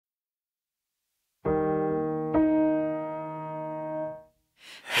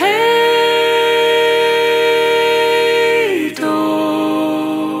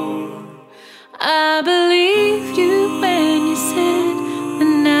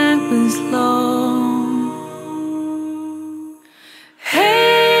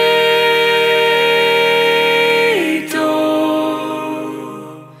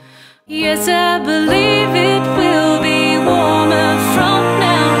'cause I believe it will be warmer from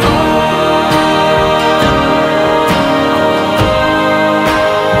now on.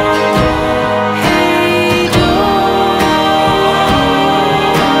 Hey dawn,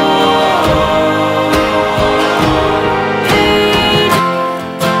 hey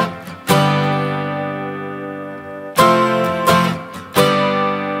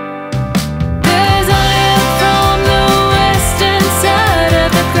Cause I am from the western side of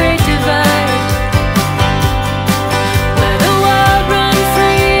the Great Divide, where the wild run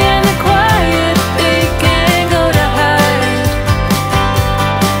free and the quiet they can't go to hide.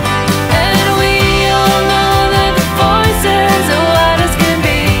 And we all know that the voices are wide as can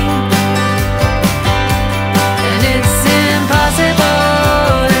be, and it's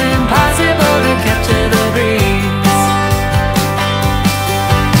impossible, impossible to capture the breeze.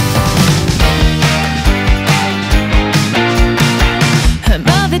 Her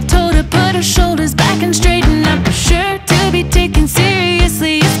mother told her put her shoulders back and straighten up her shirt. To be taken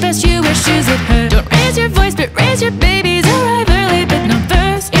seriously, it's best you wear shoes that hurt. Don't raise your voice, but raise your babies. Arrive early, but not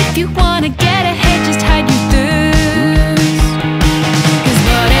first. If you wanna get ahead, just hide your thirst. 'Cause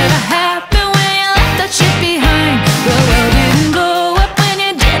whatever happened when you left that shit behind? The world didn't blow up when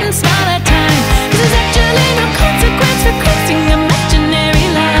you didn't smile that time. 'Cause there's actually no consequence for crossing imaginary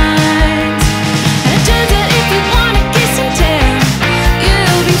lines. And it turns out if you wanna kiss and tell,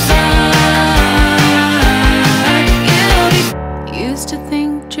 you'll be fine. You'll be used to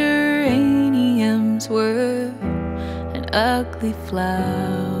think geraniums were an ugly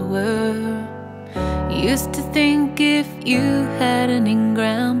flower. Used to think if you had an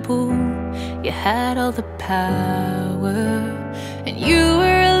in-ground pool, you had all the power. And you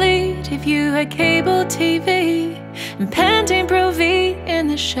were elite if you had cable TV and Pantene Pro V in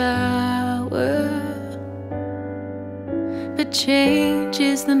the shower. But change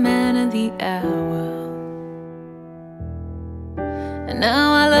is the man of the hour, and now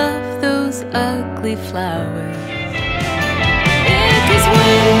I love those ugly flowers. Yeah, 'cause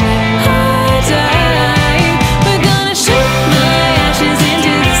when I die, we're gonna shoot my ashes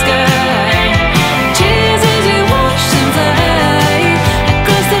into the sky. Cheers as we watch them fly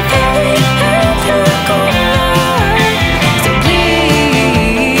across the valley and through the corner. So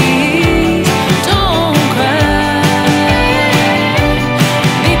please don't cry,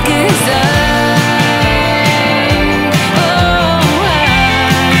 because I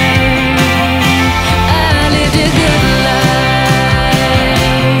lived a good life.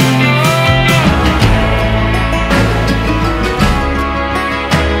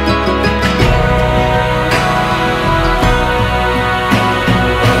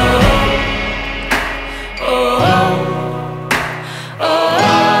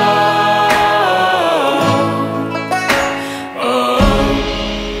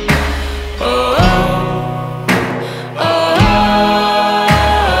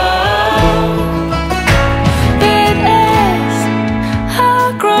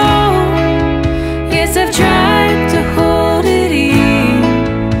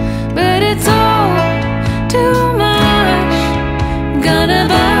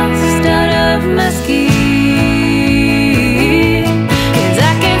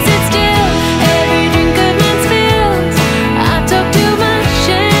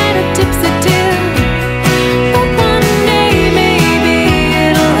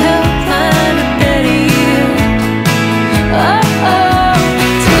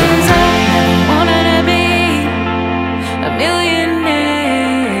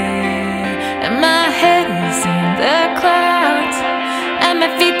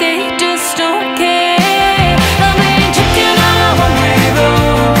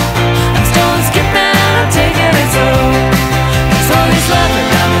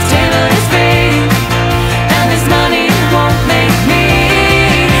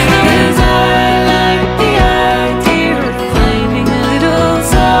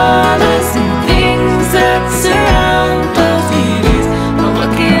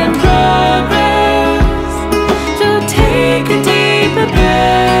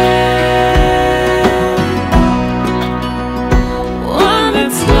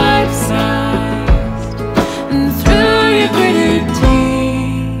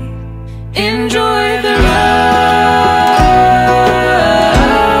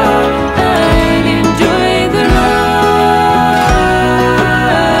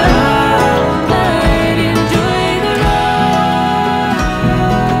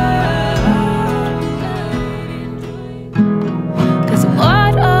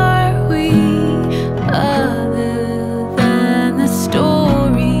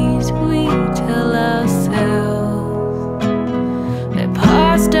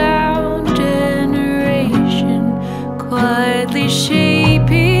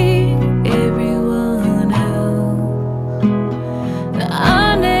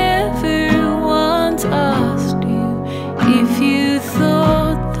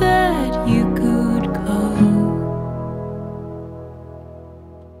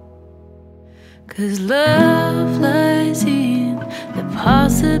 'Cause love lies in the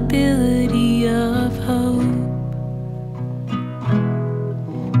possibility